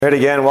All right,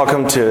 again,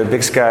 welcome to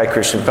Big Sky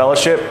Christian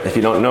Fellowship. If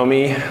you don't know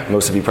me,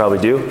 most of you probably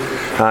do.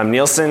 I'm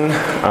Nielsen.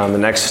 I'm the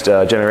next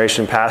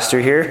generation pastor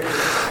here.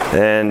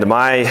 And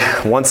my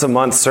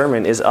once-a-month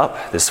sermon is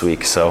up this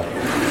week. So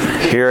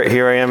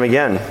here I am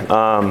again.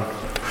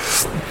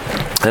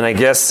 And I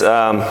guess,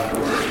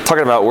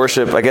 talking about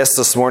worship, I guess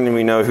this morning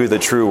we know who the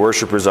true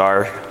worshipers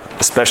are,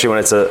 especially when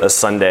it's a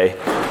Sunday.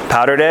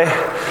 Powder Day,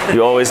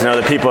 you always know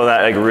the people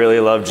that really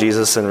love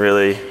Jesus and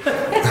really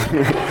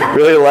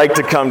like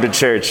to come to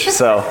church.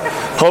 So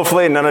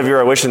hopefully none of you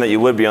are wishing that you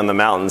would be on the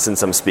mountain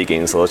since I'm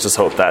speaking. So let's just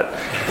hope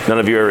that none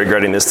of you are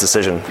regretting this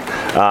decision.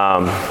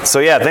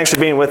 Thanks for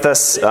being with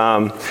us.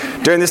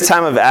 During this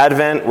time of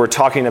Advent, we're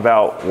talking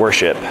about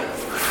worship.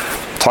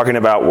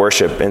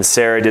 And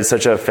Sarah did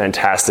such a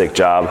fantastic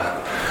job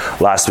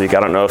last week. I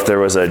don't know if there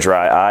was a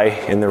dry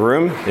eye in the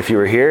room. If you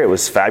were here, it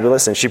was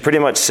fabulous. And she pretty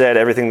much said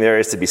everything there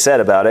is to be said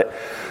about it.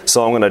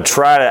 So I'm going to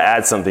try to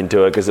add something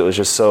to it because it was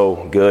just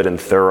so good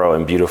and thorough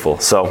and beautiful.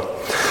 So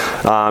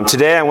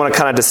today I want to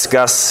kind of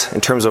discuss,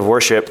 in terms of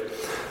worship,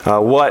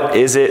 what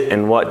is it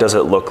and what does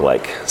it look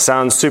like?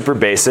 Sounds super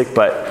basic,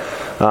 but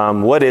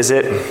what is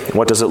it and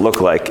what does it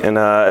look like? And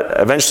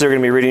eventually we're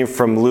going to be reading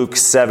from Luke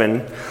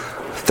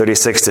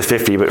 7:36 to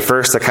 50. But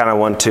first I kind of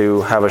want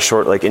to have a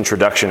short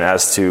introduction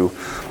as to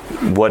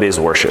what is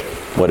worship.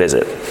 What is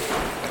it?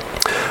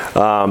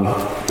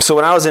 So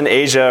when I was in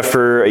Asia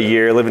for a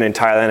year, living in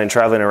Thailand and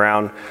traveling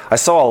around, I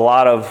saw a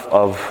lot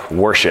of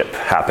worship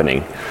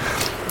happening.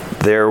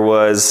 There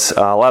was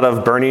a lot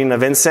of burning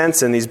of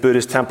incense in these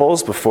Buddhist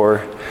temples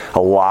before a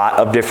lot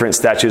of different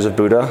statues of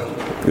Buddha.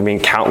 I mean,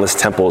 countless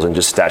temples and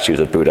just statues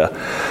of Buddha.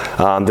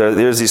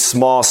 There's these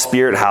small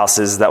spirit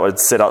houses that would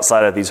sit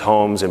outside of these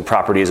homes and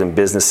properties and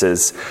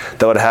businesses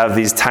that would have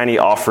these tiny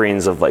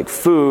offerings of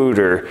food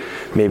or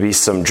maybe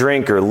some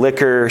drink or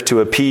liquor to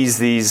appease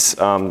these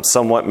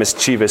somewhat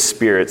mischievous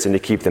spirits and to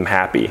keep them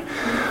happy.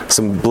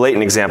 Some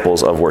blatant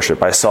examples of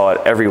worship. I saw it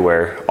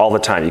everywhere, all the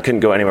time. You couldn't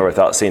go anywhere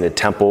without seeing a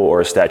temple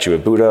or a statue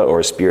of Buddha or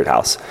a spirit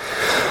house.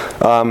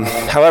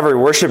 However,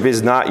 worship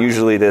is not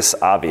usually this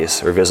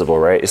obvious or visible,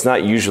 right? It's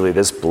not usually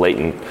this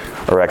blatant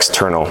or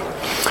external.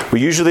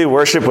 We usually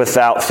worship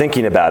without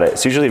thinking about it.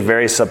 It's usually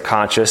very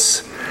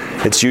subconscious.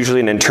 It's usually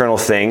an internal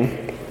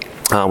thing.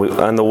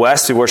 In the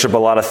West, we worship a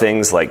lot of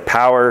things like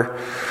power,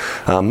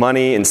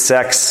 money, and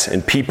sex,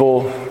 and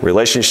people,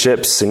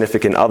 relationships,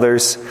 significant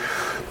others,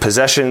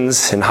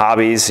 possessions, and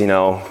hobbies.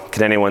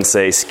 Can anyone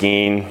say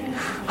skiing,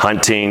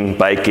 hunting,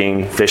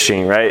 biking,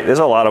 fishing, right? There's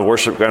a lot of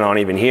worship going on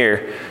even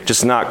here,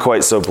 just not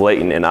quite so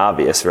blatant and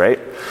obvious, right?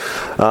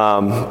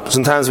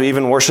 Sometimes we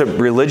even worship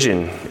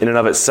religion in and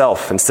of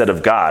itself instead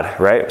of God,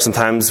 right?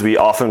 Sometimes we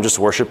often just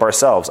worship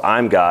ourselves.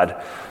 I'm God.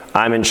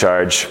 I'm in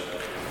charge.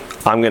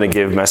 I'm going to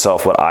give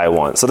myself what I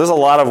want. So there's a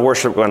lot of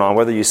worship going on,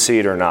 whether you see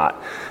it or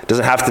not. It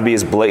doesn't have to be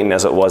as blatant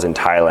as it was in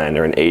Thailand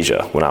or in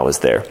Asia when I was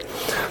there.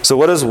 So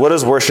what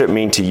does worship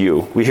mean to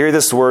you? We hear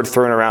this word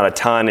thrown around a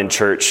ton in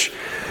church,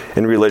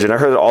 in religion. I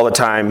heard it all the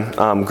time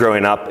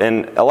growing up.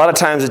 And a lot of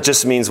times it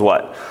just means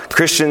what?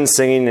 Christians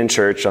singing in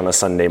church on a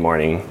Sunday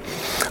morning,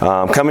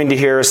 coming to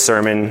hear a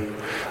sermon.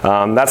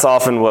 That's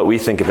often what we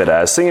think of it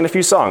as, singing a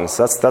few songs.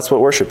 That's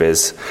what worship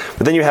is.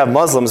 But then you have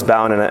Muslims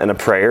bowing in a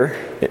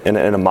prayer in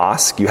a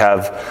mosque. You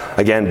have,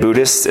 again,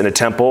 Buddhists in a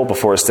temple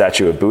before a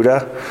statue of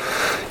Buddha.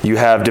 You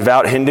have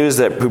devout Hindus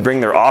who bring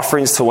their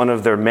offerings to one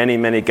of their many,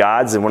 many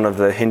gods in one of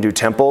the Hindu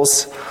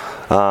temples.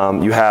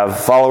 You have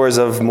followers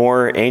of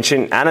more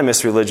ancient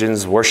animist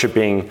religions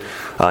worshiping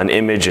an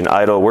image, an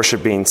idol,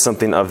 worshiping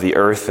something of the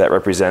earth that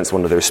represents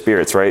one of their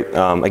spirits, right?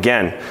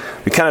 Again,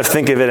 we kind of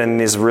think of it in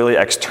this really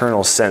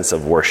external sense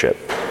of worship.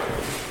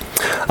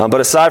 But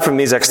aside from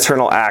these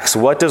external acts,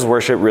 what does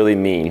worship really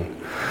mean?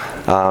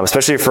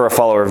 Especially for a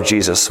follower of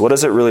Jesus, what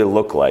does it really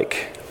look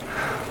like?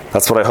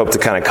 That's what I hope to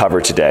kind of cover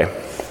today.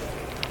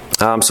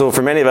 So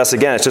for many of us,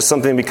 again, it's just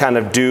something we kind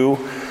of do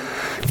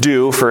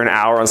for an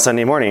hour on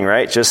Sunday morning,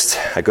 right?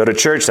 I go to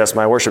church, that's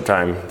my worship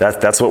time.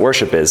 That's what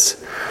worship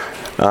is.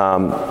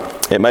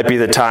 It might be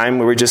the time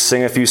where we just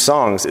sing a few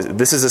songs.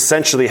 This is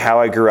essentially how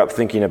I grew up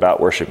thinking about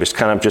worship. It's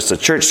kind of just a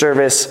church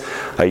service,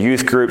 a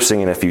youth group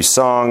singing a few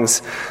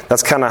songs.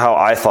 That's kind of how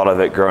I thought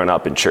of it growing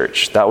up in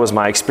church. That was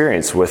my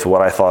experience with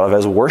what I thought of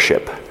as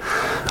worship.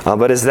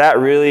 But is that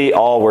really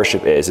all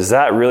worship is? Is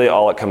that really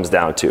all it comes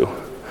down to?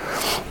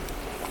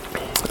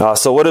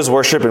 So what is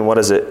worship and what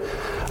does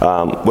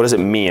it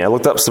mean? I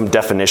looked up some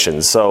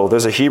definitions. So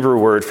there's a Hebrew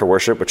word for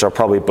worship, which I'll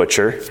probably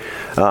butcher.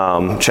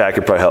 Chad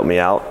could probably help me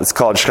out. It's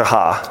called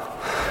shachah.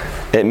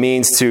 It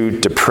means to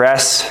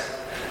depress,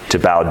 to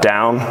bow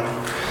down,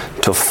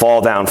 to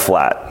fall down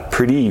flat.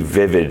 Pretty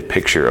vivid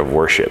picture of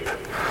worship.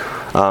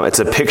 It's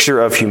a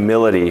picture of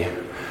humility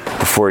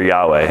before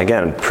Yahweh.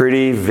 Again,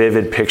 pretty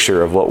vivid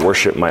picture of what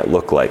worship might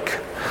look like.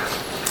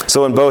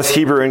 So in both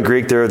Hebrew and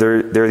Greek, there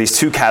are these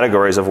two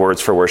categories of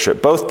words for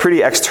worship, both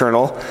pretty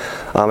external.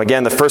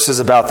 Again, the first is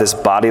about this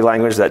body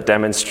language that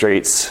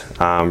demonstrates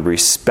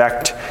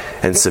respect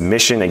and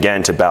submission,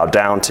 again, to bow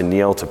down, to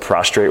kneel, to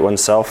prostrate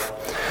oneself.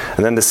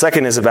 And then the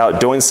second is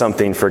about doing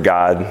something for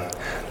God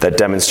that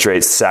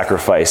demonstrates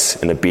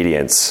sacrifice and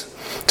obedience,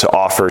 to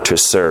offer, to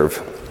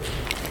serve.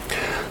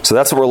 So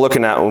that's what we're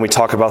looking at when we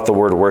talk about the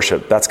word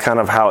worship. That's kind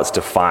of how it's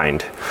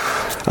defined.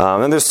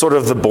 And there's sort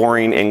of the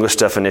boring English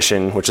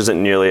definition, which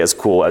isn't nearly as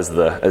cool as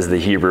the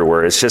Hebrew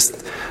word. It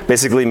just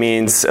basically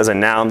means, as a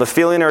noun, the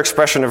feeling or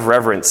expression of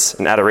reverence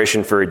and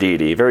adoration for a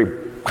deity.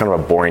 Very kind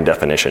of a boring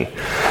definition,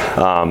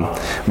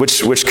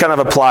 which kind of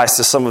applies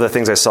to some of the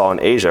things I saw in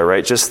Asia,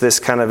 right? Just this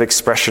kind of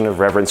expression of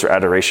reverence or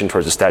adoration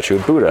towards the statue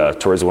of Buddha,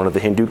 towards one of the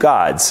Hindu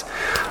gods.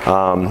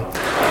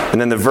 And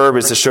then the verb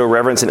is to show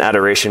reverence and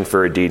adoration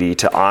for a deity,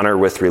 to honor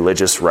with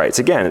religious rites.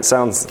 Again, it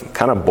sounds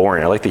kind of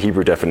boring. I like the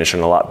Hebrew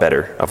definition a lot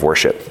better of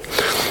worship.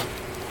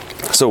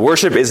 So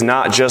worship is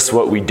not just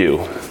what we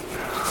do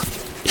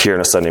here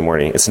on a Sunday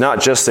morning. It's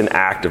not just an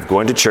act of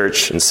going to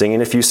church and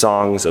singing a few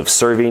songs, of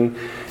serving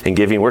and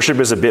giving. Worship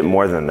is a bit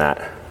more than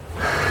that.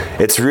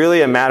 It's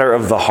really a matter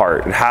of the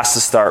heart. It has to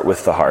start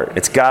with the heart.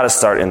 It's got to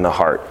start in the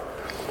heart.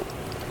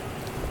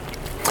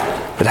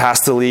 It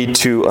has to lead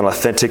to an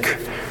authentic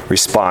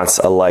response,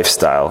 a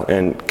lifestyle.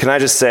 And can I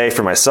just say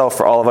for myself,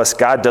 for all of us,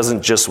 God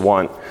doesn't just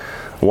want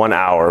 1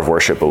 hour of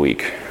worship a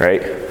week,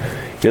 right?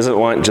 He doesn't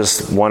want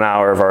just 1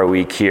 hour of our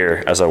week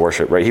here as our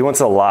worship, right? He wants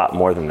a lot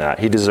more than that.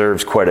 He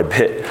deserves quite a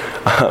bit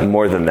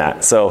more than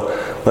that. So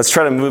let's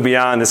try to move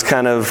beyond this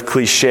kind of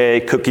cliche,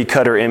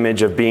 cookie-cutter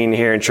image of being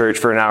here in church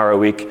for an hour a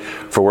week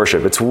for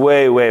worship. It's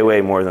way, way,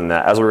 way more than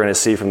that, as we're going to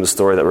see from the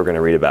story that we're going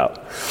to read about.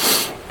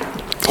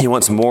 He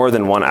wants more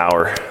than 1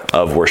 hour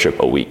of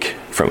worship a week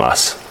from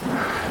us.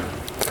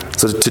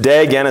 So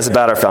today, again, is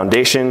about our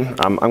foundation.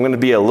 I'm going to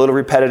be a little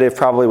repetitive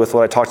probably with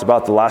what I talked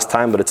about the last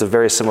time, but it's a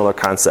very similar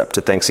concept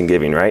to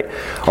Thanksgiving, right?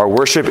 Our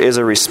worship is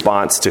a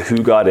response to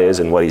who God is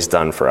and what He's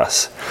done for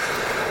us.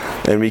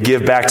 And we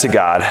give back to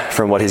God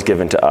from what He's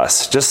given to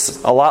us.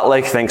 Just a lot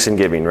like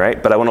Thanksgiving,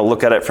 right? But I want to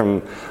look at it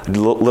from a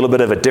little bit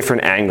of a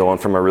different angle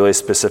and from a really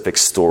specific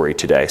story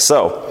today.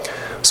 So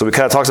we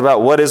kind of talked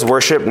about what is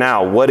worship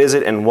now? What is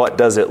it and what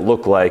does it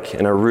look like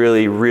in a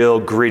really real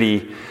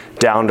gritty,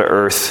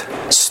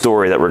 down-to-earth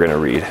story that we're going to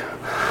read.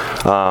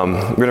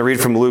 We're going to read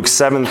from Luke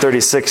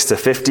 7:36 to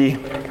 50.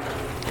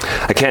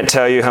 I can't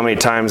tell you how many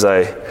times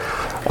I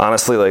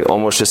honestly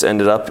almost just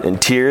ended up in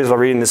tears while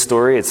reading this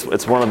story.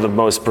 It's one of the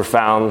most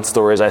profound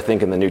stories, I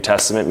think, in the New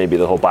Testament, maybe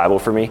the whole Bible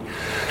for me.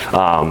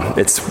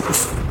 It's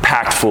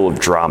packed full of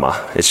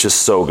drama. It's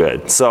just so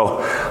good.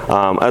 So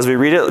as we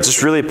read it,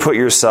 just really put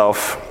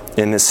yourself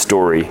in this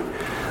story.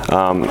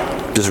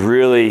 Just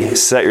really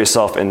set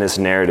yourself in this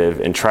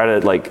narrative and try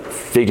to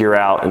figure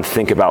out and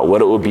think about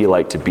what it would be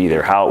like to be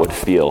there, how it would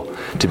feel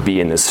to be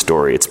in this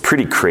story. It's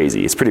pretty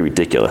crazy. It's pretty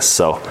ridiculous.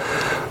 So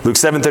Luke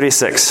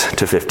 7:36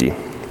 to 50.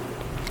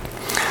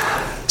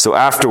 So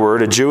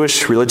afterward, a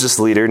Jewish religious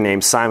leader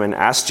named Simon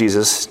asked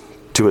Jesus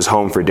to his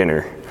home for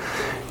dinner.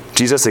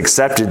 Jesus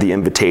accepted the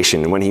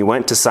invitation. When he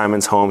went to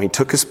Simon's home, he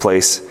took his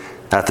place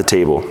at the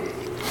table.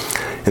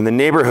 In the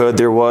neighborhood,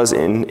 there was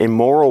an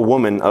immoral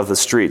woman of the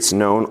streets,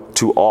 known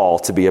to all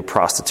to be a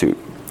prostitute.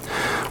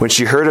 When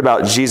she heard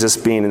about Jesus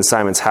being in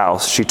Simon's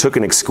house, she took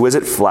an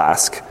exquisite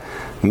flask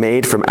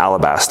made from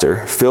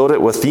alabaster, filled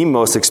it with the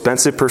most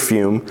expensive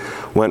perfume,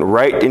 went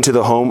right into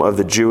the home of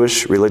the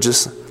Jewish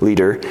religious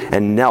leader,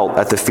 and knelt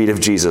at the feet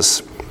of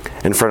Jesus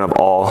in front of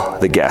all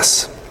the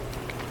guests.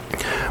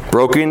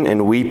 Broken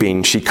and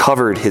weeping, she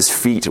covered his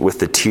feet with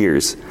the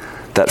tears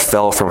that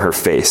fell from her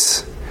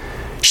face.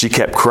 She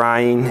kept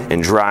crying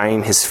and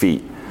drying his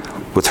feet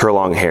with her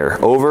long hair.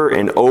 Over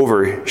and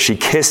over, she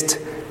kissed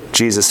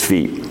Jesus'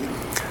 feet.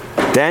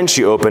 Then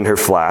she opened her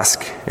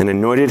flask and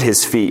anointed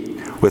his feet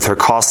with her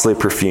costly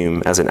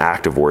perfume as an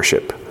act of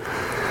worship.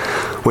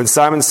 When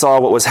Simon saw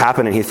what was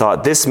happening, he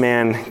thought, "This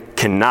man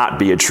cannot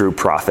be a true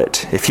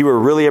prophet. If he were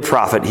really a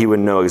prophet, he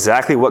would know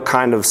exactly what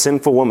kind of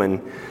sinful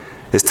woman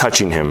is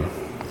touching him."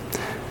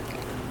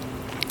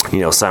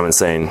 Simon's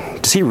saying,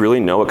 does he really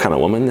know what kind of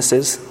woman this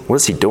is? What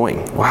is he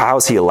doing? How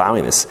is he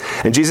allowing this?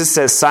 And Jesus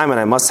says, "Simon,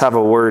 I must have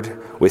a word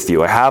with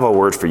you. I have a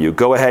word for you.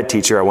 Go ahead,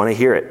 teacher. I want to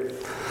hear it."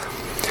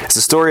 It's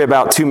a story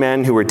about two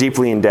men who were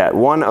deeply in debt.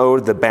 One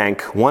owed the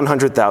bank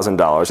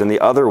 $100,000 and the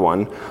other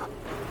one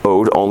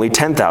owed only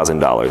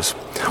 $10,000.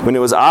 When it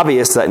was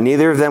obvious that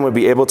neither of them would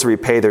be able to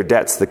repay their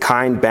debts, the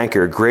kind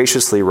banker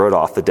graciously wrote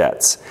off the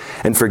debts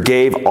and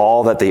forgave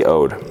all that they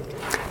owed.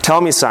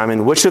 "Tell me,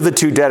 Simon, which of the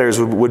two debtors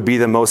would be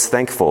the most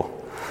thankful?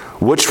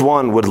 Which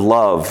one would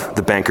love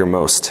the banker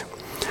most?"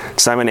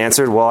 Simon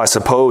answered, "Well, I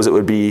suppose it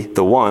would be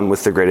the one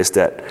with the greatest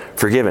debt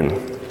forgiven."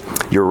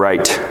 "You're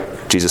right,"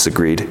 Jesus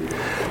agreed.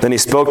 Then he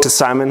spoke to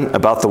Simon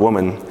about the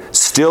woman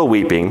still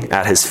weeping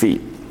at his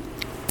feet.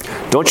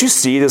 "Don't you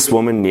see this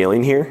woman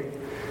kneeling here?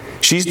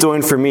 She's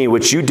doing for me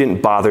what you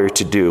didn't bother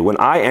to do. When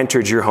I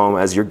entered your home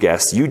as your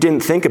guest, you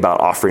didn't think about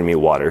offering me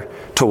water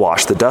to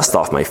wash the dust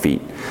off my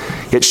feet.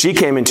 Yet she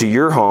came into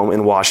your home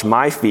and washed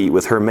my feet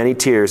with her many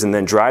tears and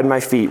then dried my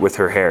feet with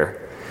her hair.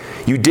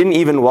 You didn't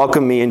even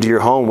welcome me into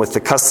your home with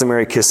the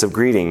customary kiss of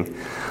greeting.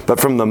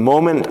 But from the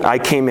moment I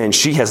came in,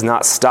 she has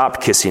not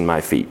stopped kissing my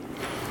feet.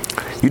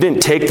 You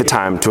didn't take the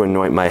time to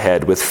anoint my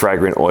head with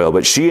fragrant oil,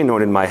 but she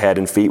anointed my head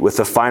and feet with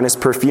the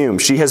finest perfume.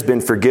 She has been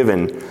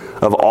forgiven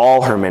of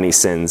all her many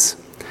sins.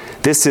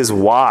 This is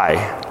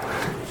why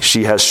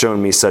she has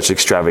shown me such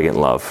extravagant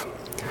love.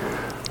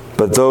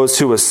 But those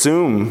who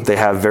assume they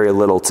have very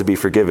little to be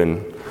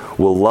forgiven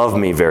will love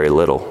me very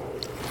little."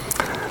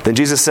 Then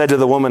Jesus said to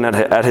the woman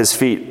at his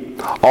feet,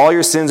 "All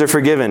your sins are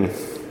forgiven."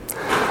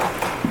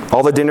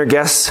 All the dinner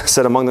guests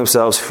said among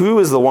themselves, "Who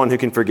is the one who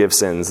can forgive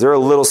sins?" They're a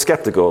little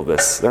skeptical of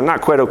this. They're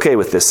not quite okay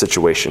with this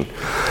situation.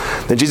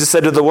 Then Jesus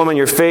said to the woman,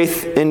 "Your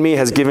faith in me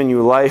has given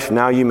you life.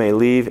 Now you may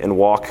leave and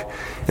walk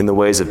in the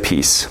ways of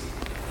peace."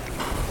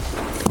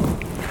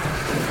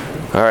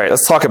 All right,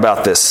 let's talk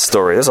about this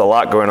story. There's a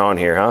lot going on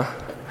here, huh?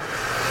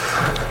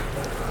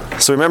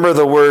 So remember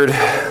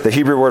the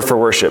Hebrew word for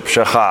worship,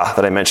 shachah,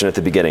 that I mentioned at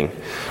the beginning.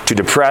 To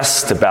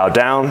depress, to bow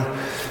down,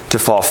 to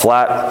fall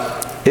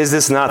flat. Is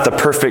this not the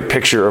perfect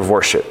picture of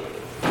worship?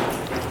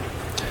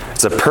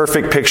 It's a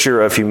perfect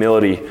picture of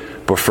humility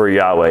before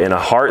Yahweh in a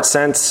heart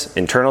sense,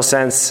 internal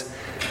sense,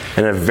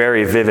 and a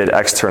very vivid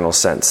external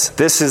sense.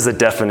 This is the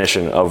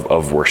definition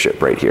of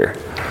worship right here.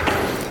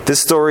 This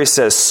story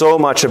says so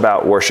much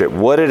about worship,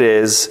 what it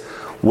is,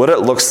 what it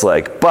looks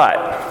like.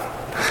 But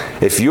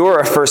if you're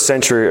a first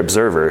century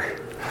observer,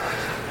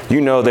 you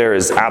know there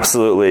is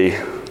absolutely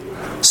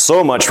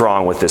so much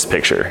wrong with this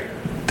picture.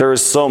 There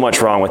is so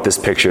much wrong with this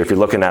picture if you're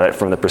looking at it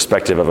from the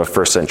perspective of a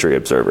first century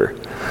observer.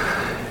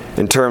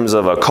 In terms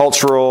of a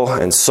cultural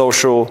and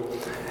social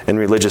and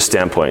religious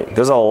standpoint.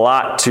 There's a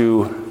lot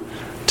to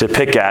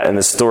pick at in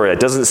this story. It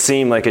doesn't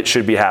seem like it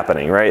should be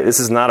happening, right? This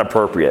is not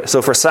appropriate.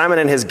 So for Simon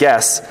and his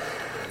guests,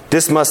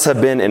 this must have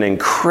been an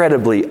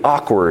incredibly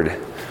awkward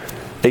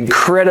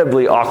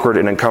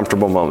and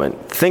uncomfortable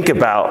moment. Think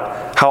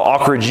about how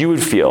awkward you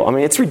would feel. I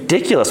mean, it's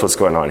ridiculous what's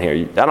going on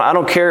here. I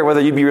don't care whether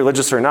you'd be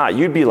religious or not.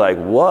 You'd be like,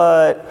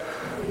 what?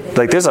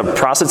 Like, there's a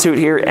prostitute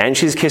here, and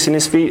she's kissing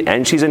his feet,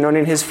 and she's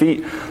anointing his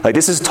feet. Like,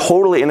 this is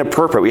totally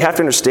inappropriate. We have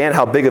to understand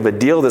how big of a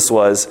deal this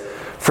was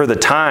for the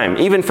time.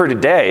 Even for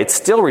today, it's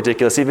still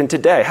ridiculous even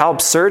today. How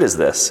absurd is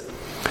this?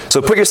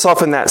 So put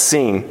yourself in that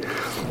scene.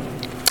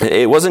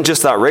 It wasn't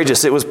just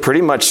outrageous, it was pretty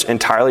much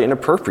entirely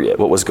inappropriate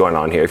what was going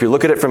on here. If you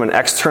look at it from an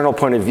external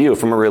point of view,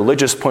 from a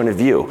religious point of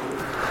view.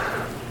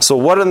 So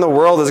what in the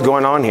world is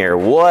going on here?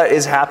 What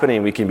is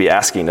happening? We can be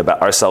asking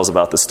about ourselves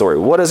about this story.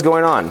 What is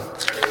going on?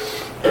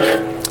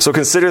 So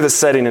consider the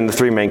setting in the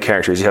three main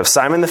characters. You have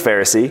Simon the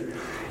Pharisee.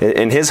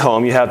 In his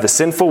home, you have the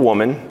sinful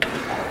woman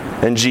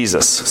and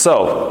Jesus.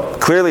 So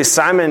clearly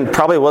Simon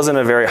probably wasn't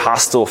a very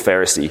hostile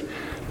Pharisee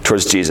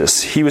towards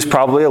Jesus. He was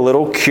probably a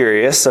little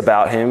curious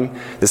about him.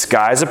 This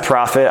guy's a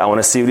prophet. I want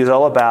to see what he's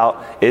all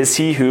about. Is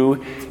he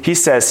who he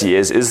says he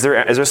is? Is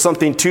there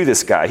something to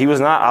this guy? He was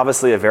not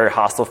obviously a very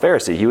hostile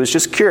Pharisee. He was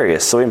just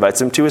curious. So he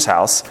invites him to his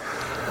house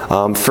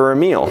for a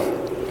meal.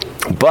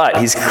 But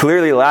he's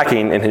clearly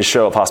lacking in his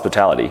show of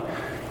hospitality.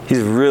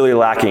 He's really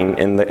lacking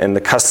in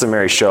the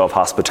customary show of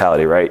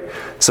hospitality, right?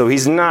 So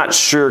he's not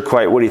sure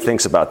quite what he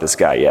thinks about this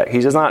guy yet.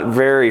 He's just not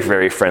very,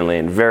 very friendly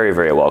and very,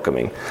 very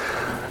welcoming.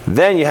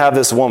 Then you have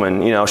this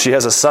woman, she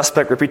has a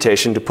suspect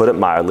reputation, to put it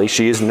mildly.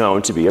 She is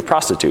known to be a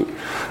prostitute.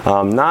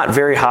 Not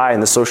very high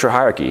in the social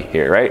hierarchy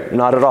here, right?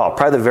 Not at all.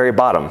 Probably the very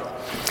bottom.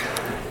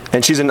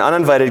 And she's an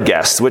uninvited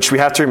guest, which we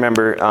have to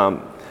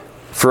remember,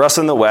 for us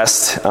in the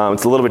West,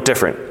 it's a little bit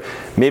different.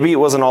 Maybe it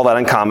wasn't all that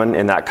uncommon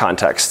in that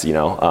context,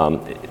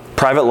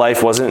 Private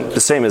life wasn't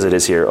the same as it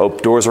is here.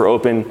 Doors were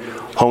open,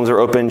 homes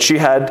were open. She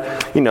had,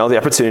 the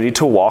opportunity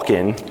to walk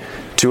in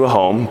to a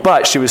home,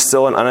 but she was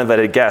still an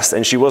uninvited guest,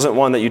 and she wasn't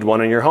one that you'd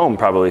want in your home,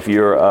 probably, if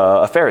you're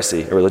a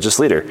Pharisee, a religious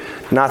leader.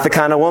 Not the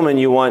kind of woman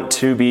you want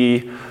to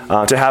be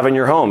to have in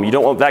your home. You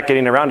don't want that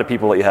getting around to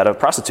people that you had a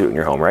prostitute in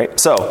your home, right?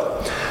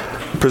 So,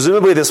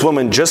 presumably this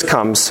woman just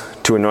comes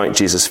to anoint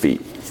Jesus'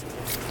 feet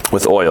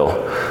with oil,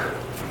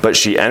 but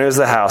she enters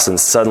the house, and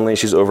suddenly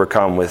she's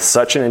overcome with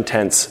such an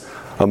intense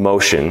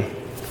emotion,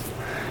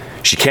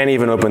 she can't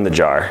even open the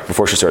jar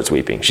before she starts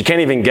weeping. She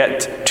can't even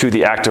get to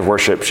the act of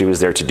worship she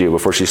was there to do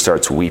before she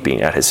starts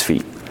weeping at his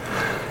feet.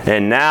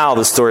 And now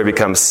the story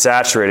becomes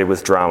saturated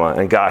with drama.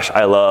 And gosh,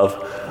 I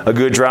love a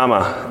good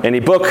drama.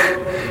 Any book,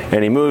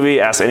 any movie,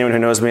 ask anyone who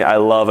knows me, I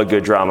love a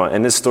good drama.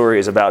 And this story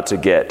is about to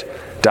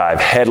dive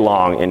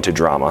headlong into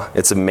drama.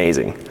 It's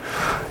amazing.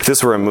 If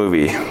this were a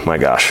movie, my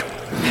gosh.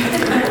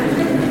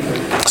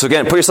 So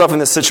again, put yourself in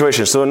this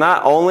situation. So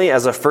not only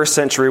as a first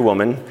century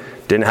woman,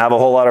 didn't have a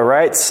whole lot of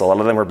rights, a lot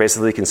of them were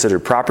basically considered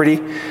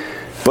property,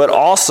 but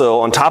also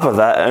on top of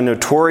that, a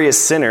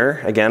notorious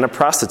sinner, again, a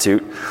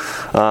prostitute.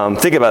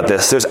 Think about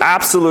this. There's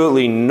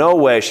absolutely no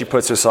way she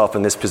puts herself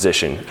in this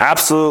position.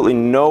 Absolutely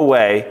no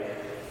way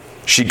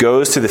she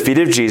goes to the feet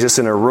of Jesus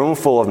in a room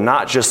full of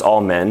not just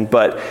all men,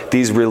 but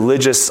these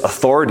religious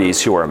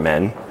authorities who are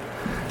men,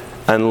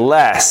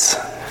 unless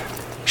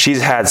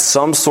she's had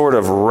some sort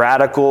of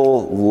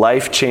radical,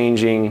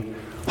 life-changing,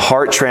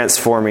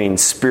 heart-transforming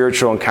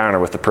spiritual encounter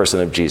with the person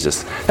of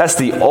Jesus. That's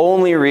the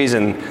only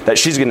reason that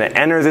she's going to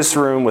enter this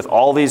room with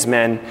all these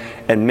men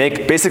and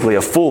make basically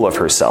a fool of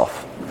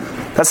herself.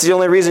 That's the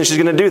only reason she's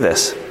going to do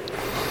this.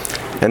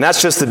 And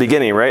that's just the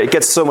beginning, right? It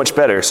gets so much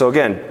better. So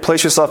again,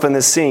 place yourself in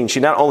this scene. She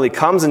not only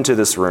comes into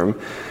this room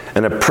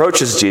and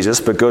approaches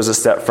Jesus, but goes a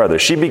step further.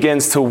 She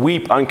begins to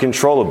weep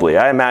uncontrollably.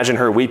 I imagine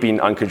her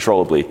weeping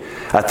uncontrollably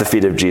at the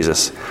feet of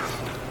Jesus.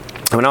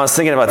 And when I was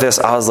thinking about this,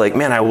 I was like,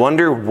 man, I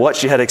wonder what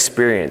she had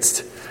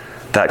experienced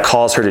that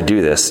caused her to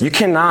do this. You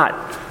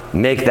cannot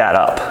make that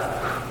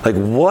up. Like,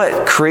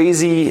 what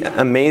crazy,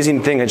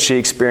 amazing thing had she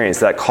experienced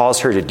that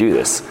caused her to do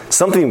this?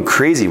 Something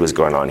crazy was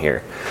going on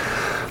here.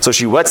 So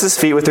she wets his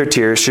feet with her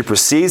tears. She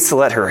proceeds to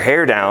let her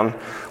hair down,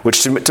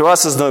 which to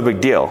us is no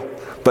big deal.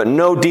 But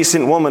no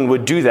decent woman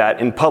would do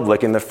that in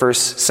public in the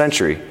first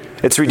century.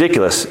 It's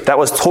ridiculous. That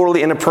was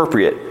totally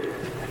inappropriate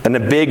and a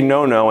big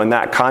no-no in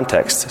that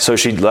context. So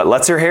she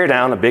lets her hair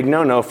down, a big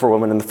no-no for a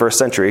woman in the first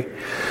century.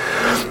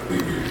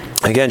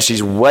 Again,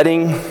 she's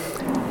wetting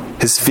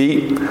his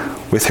feet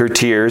with her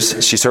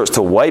tears. She starts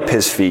to wipe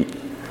his feet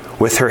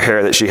with her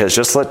hair that she has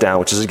just let down,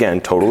 which is,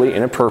 again, totally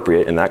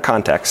inappropriate in that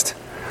context.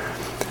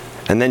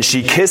 And then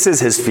she kisses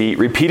his feet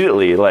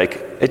repeatedly. Like,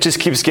 it just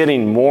keeps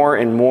getting more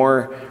and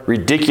more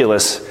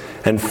ridiculous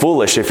and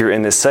foolish if you're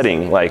in this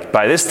setting. Like,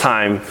 by this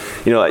time,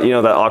 you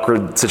know that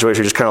awkward situation,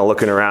 you're just kind of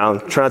looking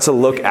around, trying not to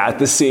look at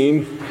the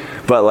scene,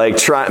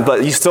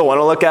 but you still want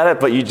to look at it,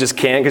 but you just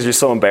can't because you're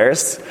so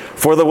embarrassed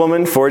for the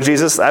woman, for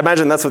Jesus. I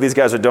imagine that's what these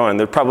guys are doing.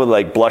 They're probably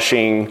like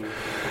blushing,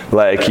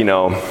 like,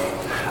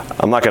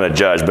 I'm not going to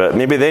judge, but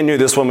maybe they knew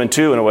this woman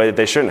too in a way that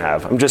they shouldn't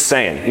have. I'm just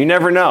saying. You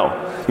never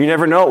know. You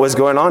never know what was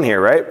going on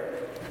here, right?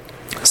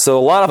 So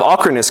a lot of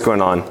awkwardness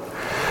going on.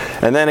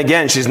 And then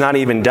again, she's not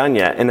even done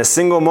yet. In a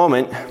single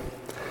moment,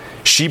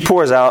 she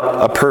pours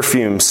out a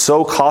perfume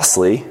so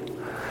costly,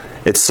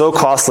 it's so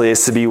costly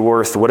as to be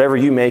worth whatever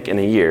you make in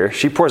a year.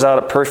 She pours out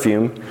a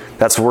perfume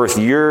that's worth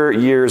your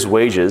year's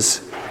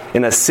wages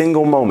in a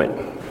single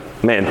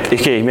moment. Man,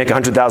 okay, you make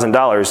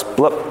 $100,000,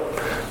 blip,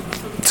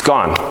 it's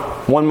gone.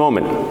 One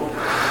moment.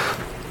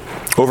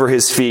 Over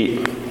his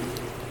feet.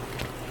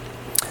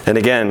 And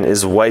again,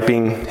 is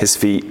wiping his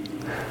feet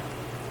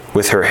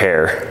with her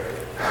hair.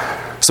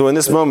 So in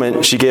this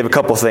moment, she gave a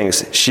couple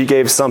things. She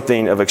gave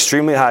something of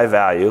extremely high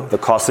value, the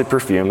costly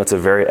perfume. That's a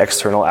very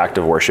external act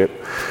of worship.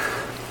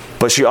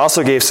 But she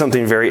also gave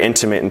something very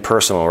intimate and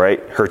personal, right?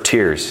 Her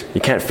tears.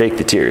 You can't fake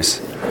the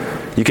tears.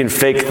 You can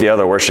fake the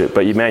other worship,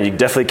 but you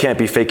definitely can't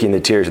be faking the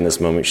tears in this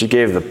moment. She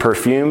gave the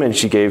perfume and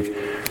she gave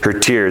her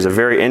tears, a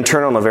very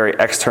internal and a very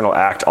external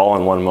act all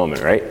in one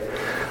moment, right?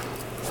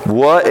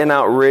 What an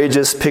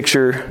outrageous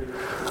picture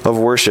of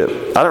worship.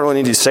 I don't really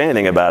need to say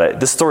anything about it.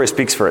 This story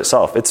speaks for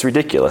itself. It's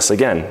ridiculous.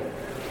 Again,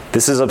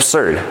 this is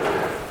absurd.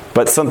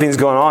 But something's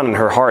going on in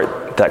her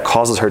heart that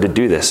causes her to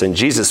do this. And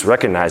Jesus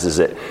recognizes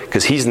it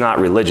because he's not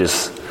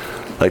religious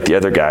like the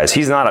other guys.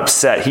 He's not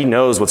upset. He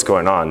knows what's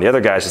going on. The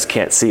other guys just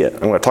can't see it. I'm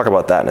going to talk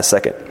about that in a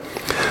second.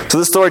 So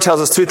this story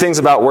tells us two things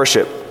about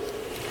worship.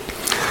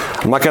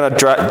 I'm not going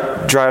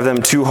to drive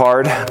them too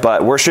hard,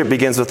 but worship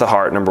begins with the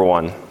heart, number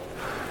one.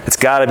 It's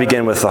got to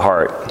begin with the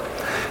heart.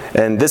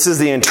 And this is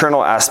the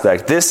internal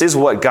aspect. This is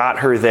what got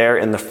her there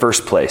in the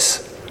first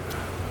place.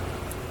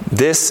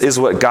 This is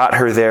what got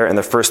her there in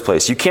the first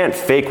place. You can't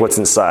fake what's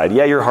inside.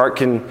 Yeah, your heart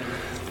can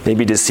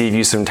maybe deceive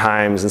you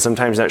sometimes, and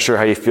sometimes not sure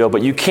how you feel,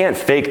 but you can't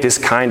fake this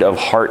kind of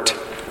heart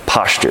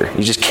posture.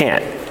 You just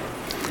can't.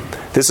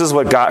 This is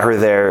what got her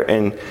there.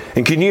 And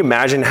can you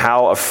imagine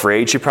how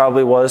afraid she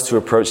probably was to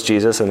approach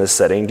Jesus in this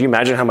setting? Do you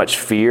imagine how much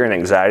fear and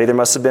anxiety there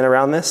must have been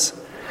around this?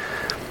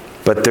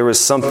 But there was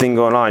something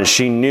going on.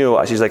 She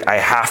knew. She's like, I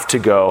have to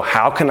go.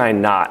 How can I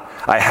not?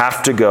 I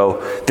have to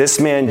go. This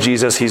man,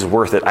 Jesus, he's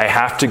worth it. I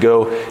have to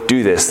go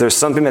do this. There's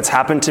something that's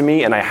happened to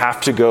me, and I have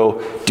to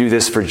go do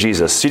this for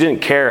Jesus. She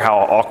didn't care how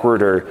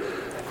awkward or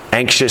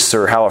anxious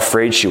or how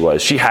afraid she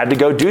was. She had to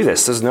go do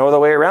this. There's no other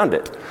way around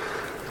it.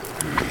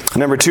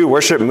 Number two,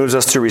 worship moves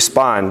us to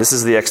respond. This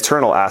is the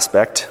external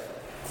aspect.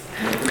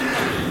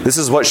 This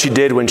is what she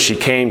did when she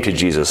came to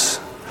Jesus,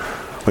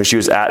 when she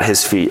was at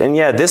his feet. And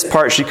yeah, this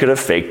part she could have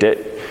faked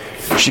it.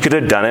 She could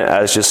have done it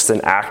as just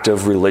an act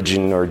of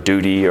religion or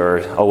duty or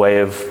a way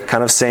of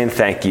kind of saying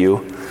thank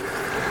you.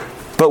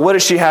 But what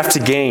does she have to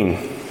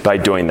gain by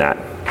doing that?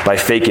 By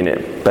faking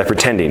it? By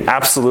pretending?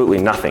 Absolutely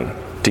nothing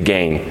to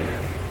gain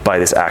by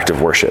this act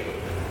of worship.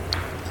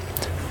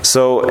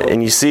 So,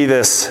 and you see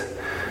this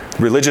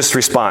religious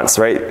response,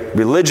 right?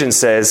 Religion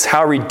says,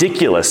 how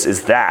ridiculous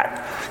is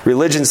that?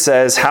 Religion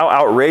says, how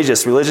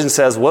outrageous. Religion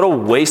says, what a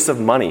waste of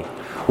money.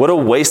 What a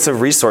waste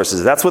of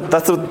resources. That's what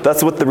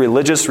the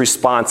religious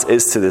response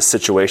is to this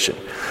situation.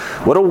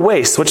 What a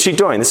waste. What's she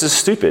doing? This is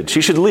stupid. She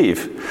should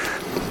leave.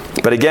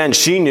 But again,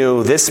 she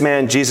knew this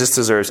man, Jesus,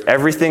 deserves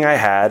everything I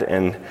had,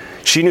 and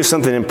she knew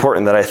something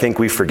important that I think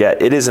we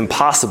forget. It is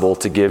impossible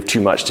to give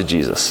too much to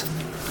Jesus.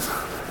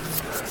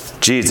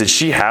 Geez, did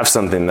she have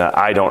something that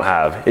I don't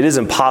have? It is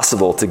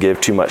impossible to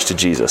give too much to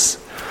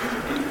Jesus.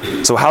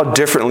 So how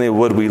differently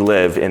would we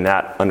live in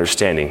that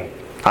understanding?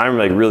 I'm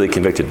really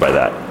convicted by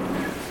that.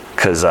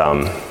 Because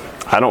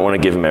I don't want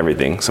to give him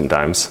everything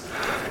sometimes.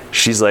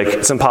 She's like,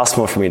 it's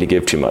impossible for me to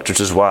give too much,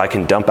 which is why I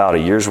can dump out a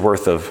year's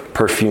worth of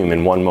perfume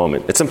in one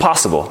moment. It's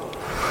impossible.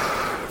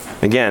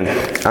 Again,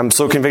 I'm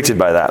so convicted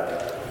by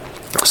that.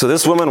 So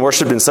this woman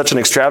worshiped in such an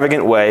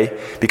extravagant way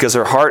because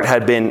her heart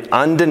had been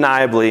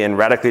undeniably and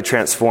radically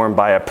transformed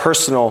by a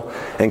personal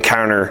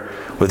encounter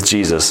with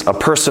Jesus. A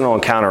personal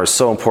encounter is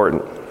so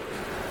important.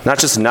 Not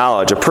just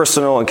knowledge, a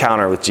personal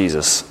encounter with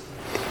Jesus.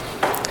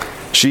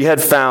 She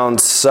had found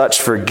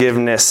such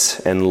forgiveness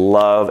and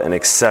love and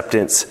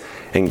acceptance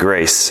and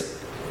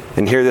grace.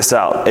 And hear this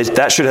out.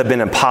 That should have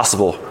been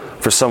impossible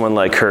for someone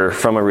like her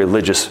from a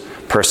religious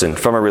person,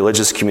 from a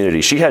religious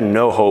community. She had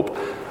no hope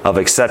of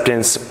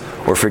acceptance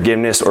or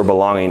forgiveness or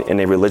belonging in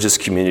a religious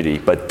community.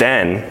 But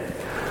then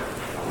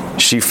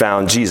she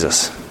found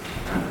Jesus.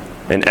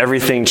 And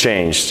everything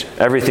changed.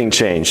 Everything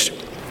changed.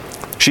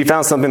 She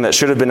found something that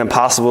should have been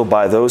impossible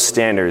by those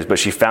standards, but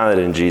she found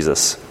it in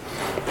Jesus.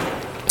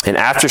 And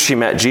after she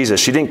met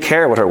Jesus, she didn't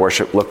care what her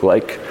worship looked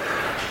like.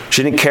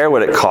 She didn't care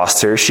what it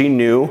cost her. She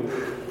knew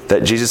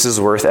that Jesus is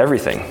worth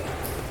everything.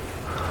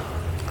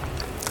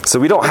 So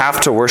we don't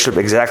have to worship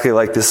exactly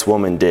like this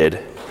woman did.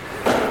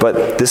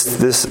 But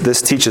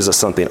this teaches us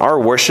something. Our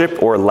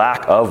worship or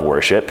lack of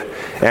worship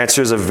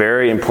answers a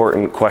very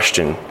important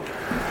question.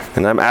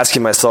 And I'm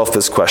asking myself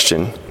this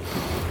question.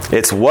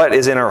 It's what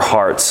is in our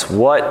hearts?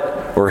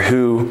 What or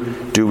who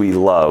do we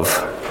love?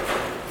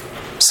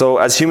 So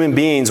as human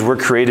beings, we're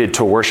created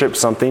to worship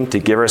something, to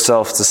give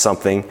ourselves to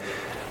something.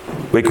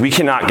 We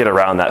cannot get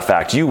around that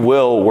fact. You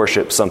will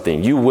worship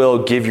something. You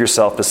will give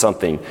yourself to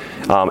something.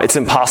 It's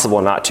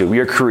impossible not to. We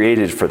are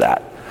created for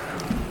that.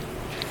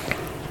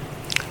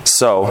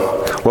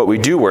 So, what we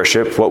do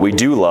worship, what we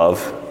do love,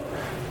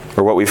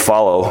 or what we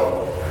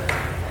follow,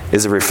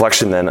 is a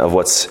reflection then of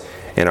what's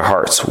in our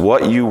hearts.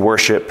 What you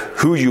worship,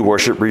 who you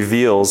worship,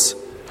 reveals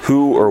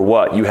who or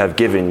what you have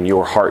given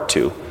your heart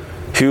to.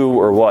 Who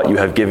or what you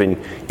have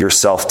given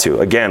yourself to.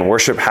 Again,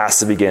 worship has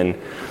to begin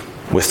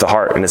with the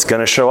heart, and it's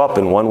going to show up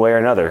in one way or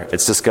another.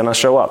 It's just going to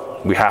show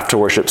up. We have to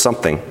worship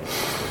something.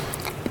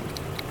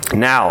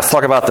 Now, let's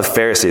talk about the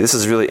Pharisee. This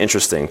is really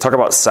interesting. Talk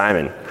about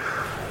Simon.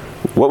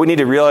 What we need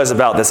to realize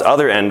about this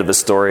other end of the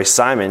story,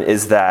 Simon,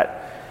 is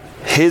that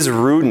his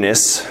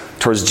rudeness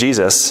towards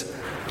Jesus,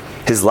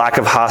 his lack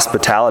of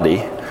hospitality,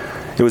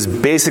 it was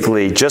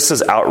basically just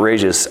as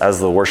outrageous as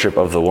the worship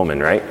of the woman,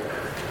 right?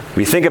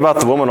 We think about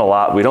the woman a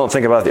lot. We don't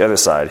think about the other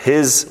side.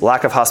 His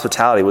lack of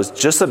hospitality was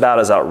just about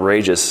as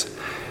outrageous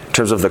in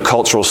terms of the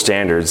cultural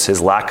standards, his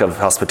lack of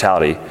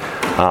hospitality,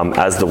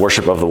 as the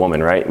worship of the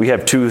woman, right? We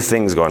have two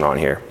things going on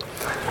here.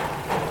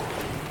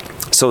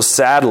 So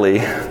sadly,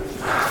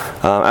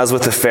 as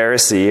with the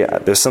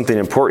Pharisee, there's something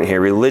important here.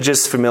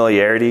 Religious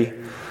familiarity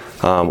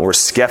or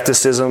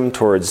skepticism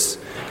towards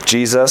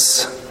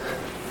Jesus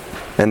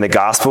and the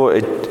gospel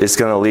is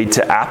going to lead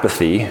to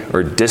apathy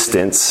or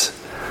distance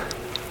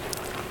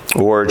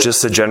or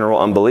just a general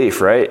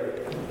unbelief, right?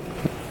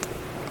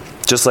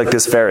 Just like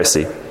this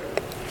Pharisee.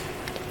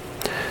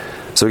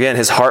 So again,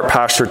 his heart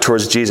posture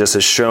towards Jesus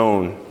is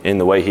shown in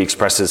the way he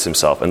expresses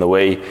himself and the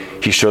way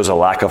he shows a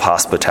lack of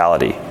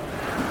hospitality.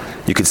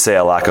 You could say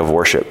a lack of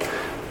worship.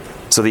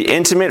 So the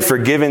intimate,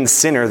 forgiven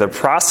sinner, the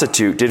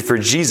prostitute, did for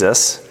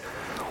Jesus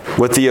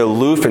what the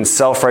aloof and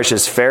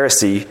self-righteous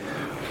Pharisee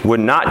would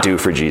not do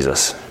for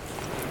Jesus.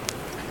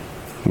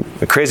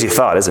 A crazy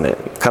thought, isn't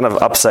it? Kind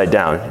of upside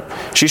down.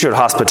 She showed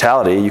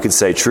hospitality, you could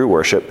say true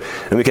worship,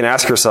 and we can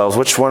ask ourselves,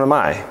 which one am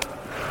I?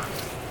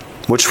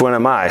 Which one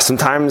am I?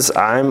 Sometimes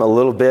I'm a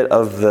little bit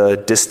of the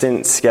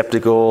distant,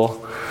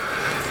 skeptical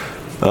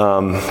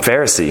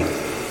Pharisee,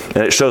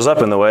 and it shows up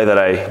in the way that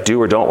I do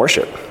or don't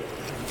worship.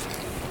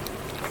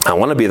 I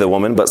want to be the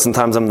woman, but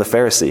sometimes I'm the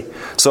Pharisee.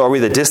 So are we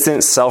the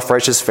distant,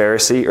 self-righteous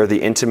Pharisee or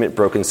the intimate,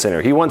 broken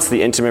sinner? He wants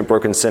the intimate,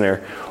 broken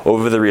sinner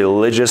over the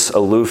religious,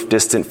 aloof,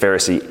 distant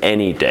Pharisee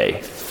any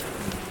day.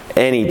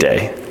 Any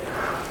day.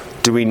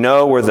 Do we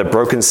know we're the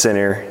broken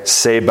sinner,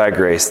 saved by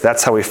grace?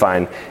 That's how we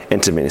find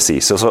intimacy.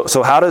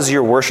 So how does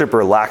your worship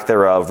or lack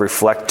thereof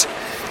reflect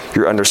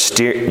your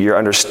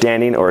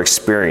understanding or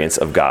experience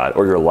of God,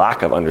 or your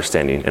lack of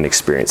understanding and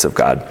experience of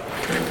God?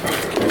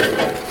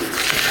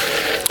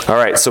 All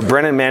right, so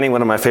Brennan Manning,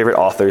 one of my favorite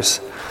authors,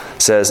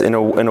 says, in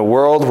a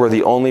world where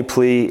the only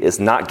plea is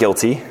not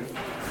guilty,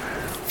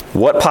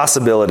 what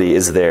possibility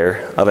is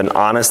there of an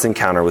honest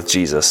encounter with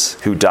Jesus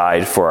who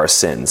died for our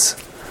sins?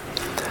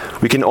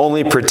 We can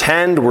only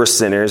pretend we're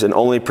sinners and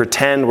only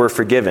pretend we're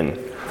forgiven.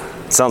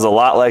 Sounds a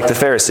lot like the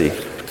Pharisee.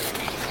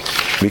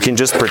 We can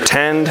just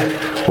pretend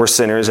we're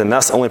sinners and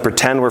thus only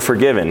pretend we're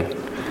forgiven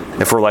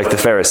if we're like the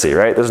Pharisee,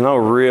 right? There's no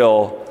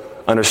real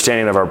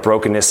understanding of our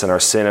brokenness and our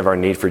sin, of our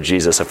need for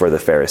Jesus if we're the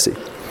Pharisee.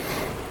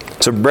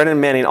 So Brennan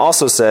Manning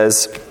also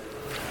says,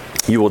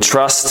 you will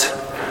trust,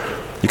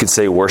 you could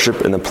say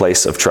worship in the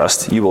place of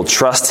trust. You will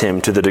trust him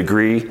to the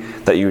degree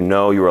that you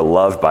know you are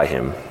loved by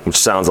him, which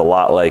sounds a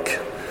lot like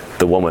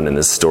the woman in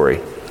this story.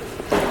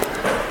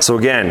 So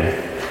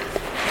again,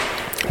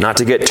 not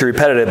to get too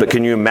repetitive, but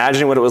can you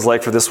imagine what it was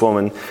like for this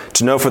woman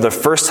to know for the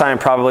first time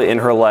probably in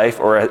her life,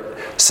 or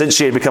since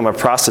she had become a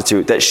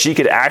prostitute, that she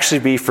could actually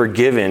be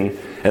forgiven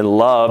and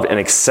loved and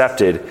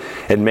accepted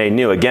and made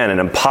new? Again, an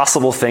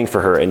impossible thing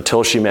for her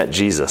until she met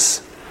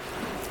Jesus.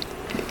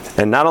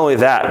 And not only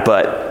that,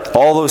 but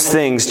all those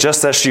things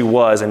just as she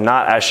was and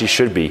not as she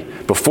should be.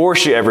 Before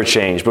she ever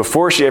changed,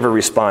 before she ever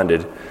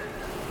responded,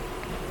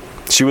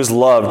 she was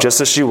loved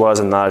just as she was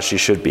and not as she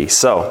should be.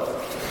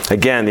 So,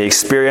 again, the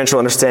experiential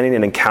understanding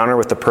and encounter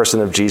with the person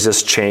of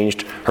Jesus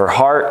changed her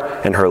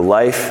heart and her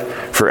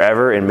life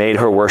forever and made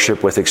her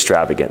worship with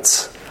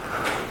extravagance.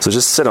 So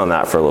just sit on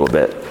that for a little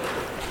bit.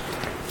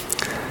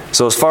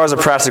 So as far as a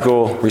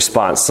practical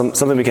response,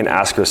 something we can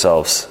ask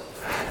ourselves,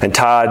 and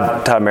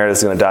Todd Meredith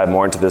is going to dive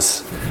more into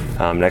this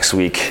next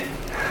week,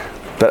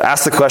 but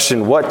ask the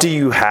question, what do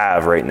you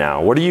have right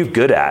now? What are you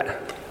good at?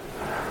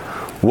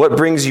 What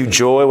brings you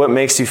joy? What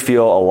makes you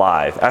feel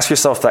alive? Ask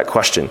yourself that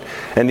question.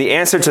 And the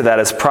answer to that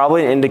is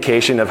probably an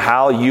indication of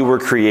how you were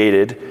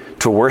created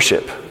to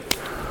worship.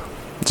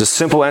 The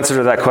simple answer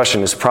to that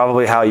question is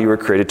probably how you were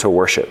created to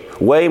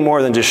worship. Way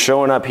more than just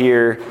showing up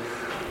here,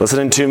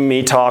 listening to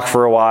me talk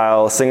for a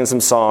while, singing some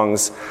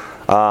songs.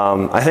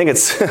 I think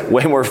it's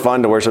way more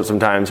fun to worship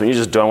sometimes when you're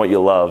just doing what you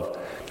love,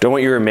 doing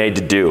what you were made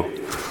to do.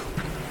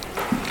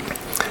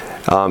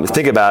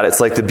 Think about it. It's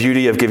like the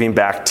beauty of giving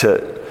back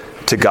to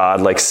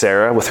God, like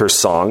Sarah with her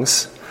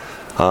songs,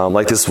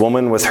 like this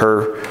woman with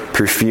her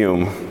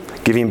perfume,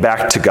 giving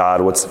back to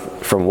God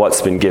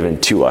what's been given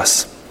to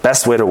us.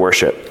 Best way to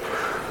worship.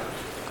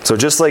 So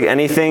just like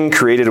anything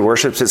created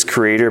worships its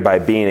creator by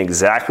being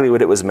exactly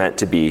what it was meant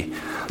to be,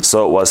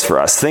 so it was for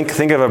us.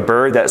 Think of a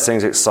bird that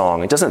sings its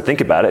song. It doesn't think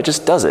about it, it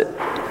just does it.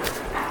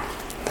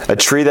 A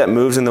tree that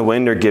moves in the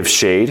wind or gives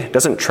shade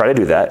doesn't try to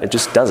do that, it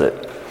just does it.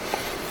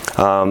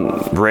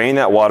 Rain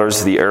that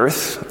waters the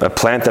earth, a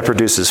plant that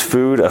produces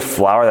food, a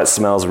flower that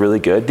smells really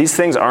good. These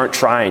things aren't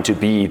trying to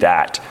be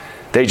that.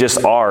 They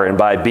just are, and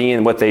by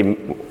being what they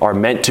are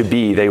meant to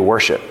be, they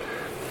worship.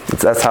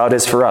 That's how it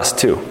is for us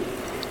too.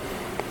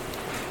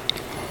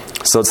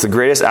 So it's the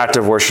greatest act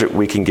of worship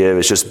we can give.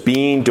 It's just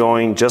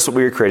doing just what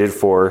we were created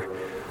for,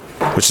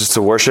 which is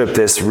to worship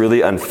this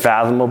really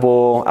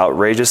unfathomable,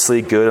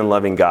 outrageously good and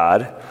loving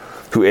God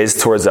who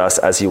is towards us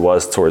as he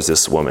was towards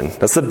this woman.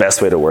 That's the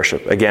best way to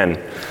worship.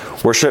 Again,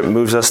 worship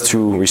moves us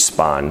to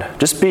respond.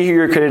 Just be who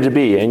you're created to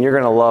be, and you're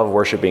going to love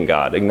worshiping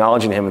God,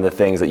 acknowledging him in the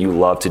things that you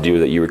love to do,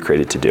 that you were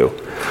created to do.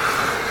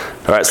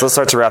 All right, so let's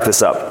start to wrap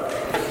this up.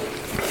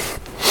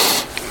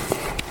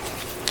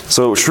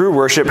 So true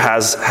worship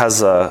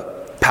has a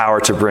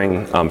power to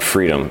bring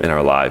freedom in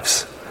our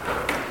lives.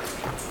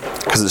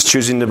 Because it's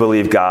choosing to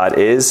believe God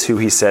is who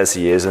he says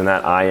he is and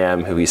that I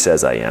am who he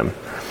says I am.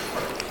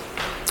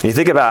 And you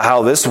think about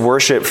how this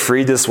worship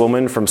freed this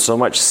woman from so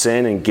much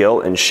sin and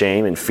guilt and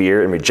shame and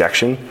fear and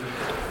rejection.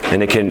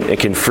 And it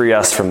can free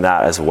us from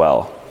that as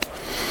well.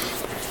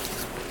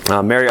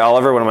 Mary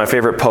Oliver, one of my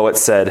favorite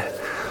poets, said,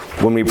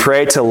 "When we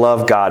pray to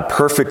love God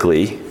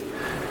perfectly,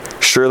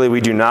 surely we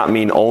do not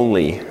mean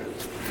only,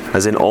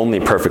 as in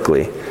only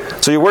perfectly."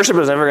 So your worship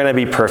is never going to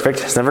be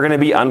perfect. It's never going to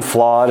be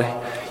unflawed.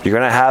 You're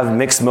going to have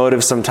mixed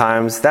motives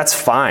sometimes. That's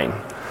fine.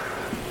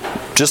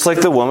 Just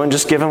like the woman,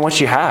 just give him what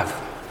you have.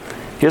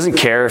 He doesn't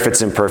care if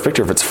it's imperfect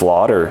or if it's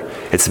flawed or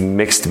it's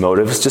mixed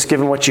motives. Just give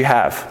him what you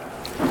have.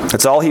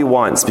 That's all he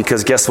wants,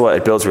 because guess what?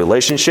 It builds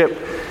relationship.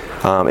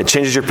 It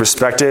changes your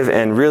perspective.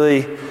 And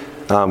really,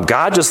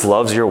 God just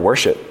loves your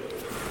worship.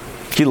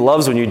 He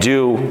loves when you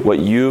do what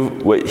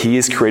he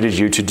has created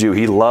you to do.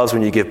 He loves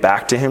when you give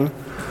back to him.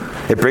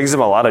 It brings him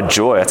a lot of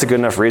joy. That's a good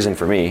enough reason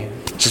for me.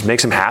 It just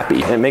makes him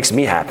happy. And it makes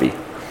me happy.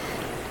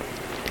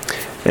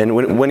 And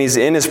when he's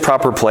in his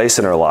proper place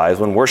in our lives,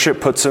 when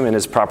worship puts him in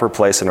his proper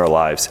place in our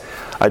lives,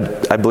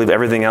 I believe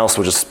everything else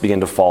will just begin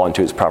to fall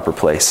into its proper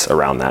place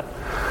around that.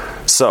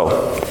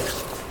 So,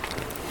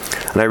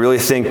 and I really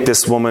think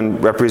this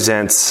woman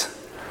represents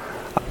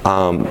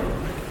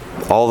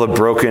all the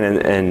broken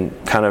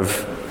and kind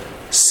of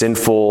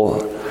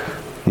sinful,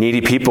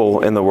 needy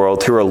people in the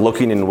world who are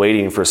looking and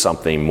waiting for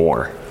something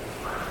more.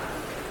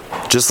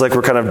 Just like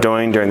we're kind of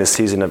doing during this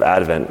season of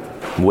Advent,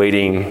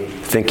 waiting,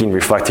 thinking,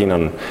 reflecting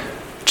on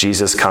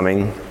Jesus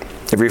coming.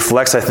 It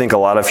reflects, I think, a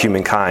lot of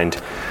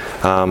humankind.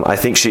 I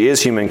think she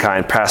is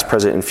humankind, past,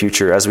 present, and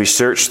future, as we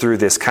search through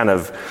this kind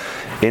of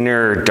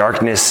inner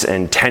darkness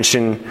and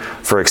tension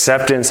for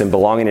acceptance and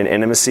belonging and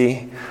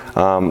intimacy.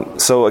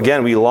 So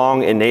again, we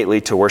long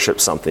innately to worship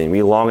something.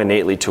 We long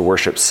innately to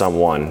worship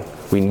someone.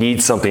 We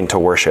need something to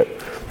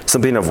worship,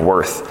 something of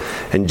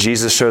worth. And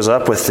Jesus shows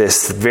up with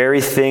this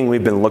very thing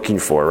we've been looking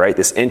for, right?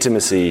 This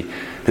intimacy,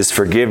 this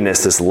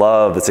forgiveness, this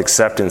love, this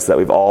acceptance that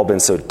we've all been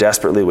so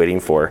desperately waiting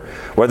for.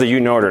 Whether you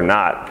know it or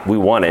not, we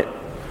want it.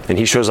 And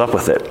he shows up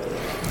with it.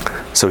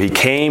 So he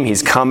came,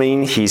 he's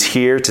coming, he's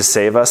here to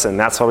save us, and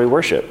that's why we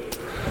worship.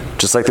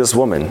 Just like this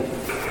woman.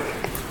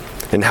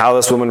 And how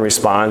this woman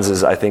responds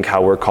is, I think,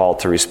 how we're called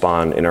to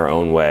respond in our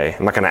own way.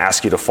 I'm not going to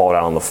ask you to fall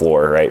down on the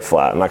floor, right,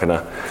 flat. I'm not going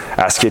to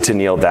ask you to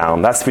kneel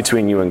down. That's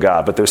between you and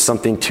God. But there's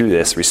something to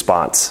this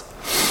response.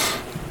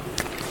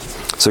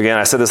 So again,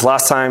 I said this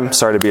last time.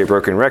 Sorry to be a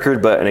broken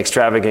record, but an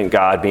extravagant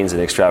God means an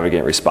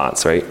extravagant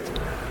response, right?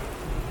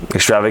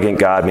 Extravagant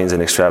God means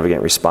an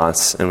extravagant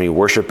response. And we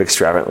worship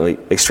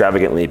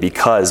extravagantly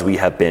because we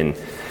have been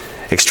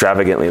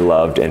extravagantly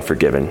loved and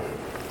forgiven.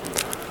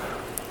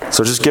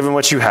 So just give him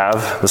what you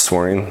have this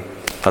morning.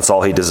 That's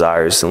all he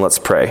desires. And let's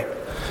pray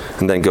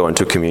and then go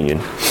into communion.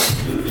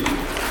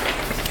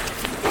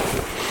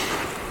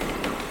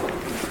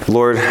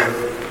 Lord,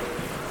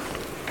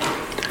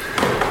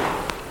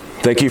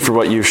 thank you for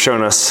what you've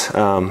shown us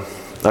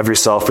of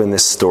yourself in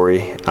this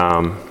story.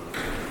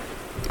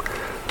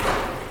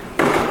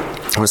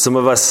 When some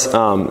of us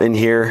in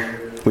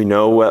here, we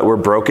know that we're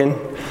broken.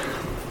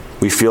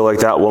 We feel like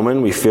that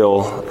woman. We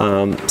feel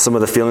some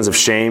of the feelings of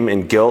shame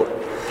and guilt,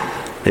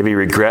 maybe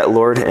regret,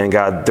 Lord. And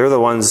God, they're the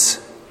ones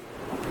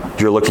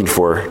you're looking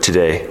for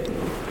today.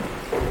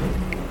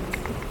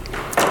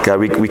 God,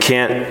 we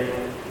can't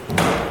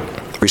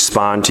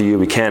respond to you.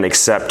 We can't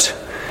accept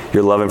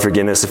your love and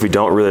forgiveness if we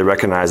don't really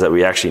recognize that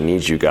we actually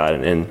need you, God.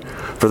 And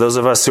for those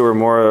of us who are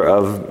more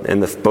in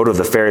the boat of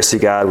the Pharisee,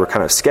 God, we're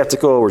kind of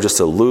skeptical. We're just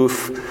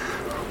aloof.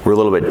 We're a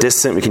little bit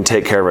distant. We can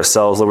take care of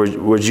ourselves. Lord,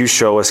 would you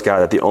show us, God,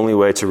 that the only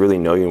way to really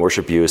know you and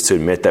worship you is to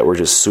admit that we're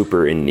just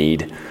super in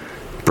need,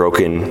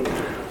 broken.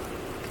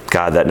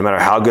 God, that no matter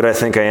how good I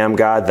think I am,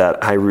 God,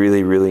 that I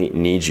really, really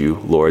need you,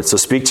 Lord. So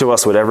speak to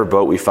us whatever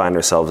boat we find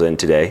ourselves in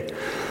today.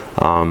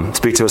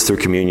 Speak to us through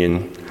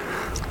communion.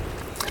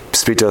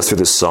 Speak to us through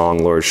this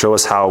song, Lord. Show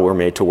us how we're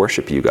made to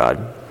worship you,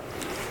 God.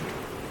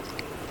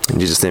 In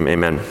Jesus' name,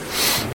 amen.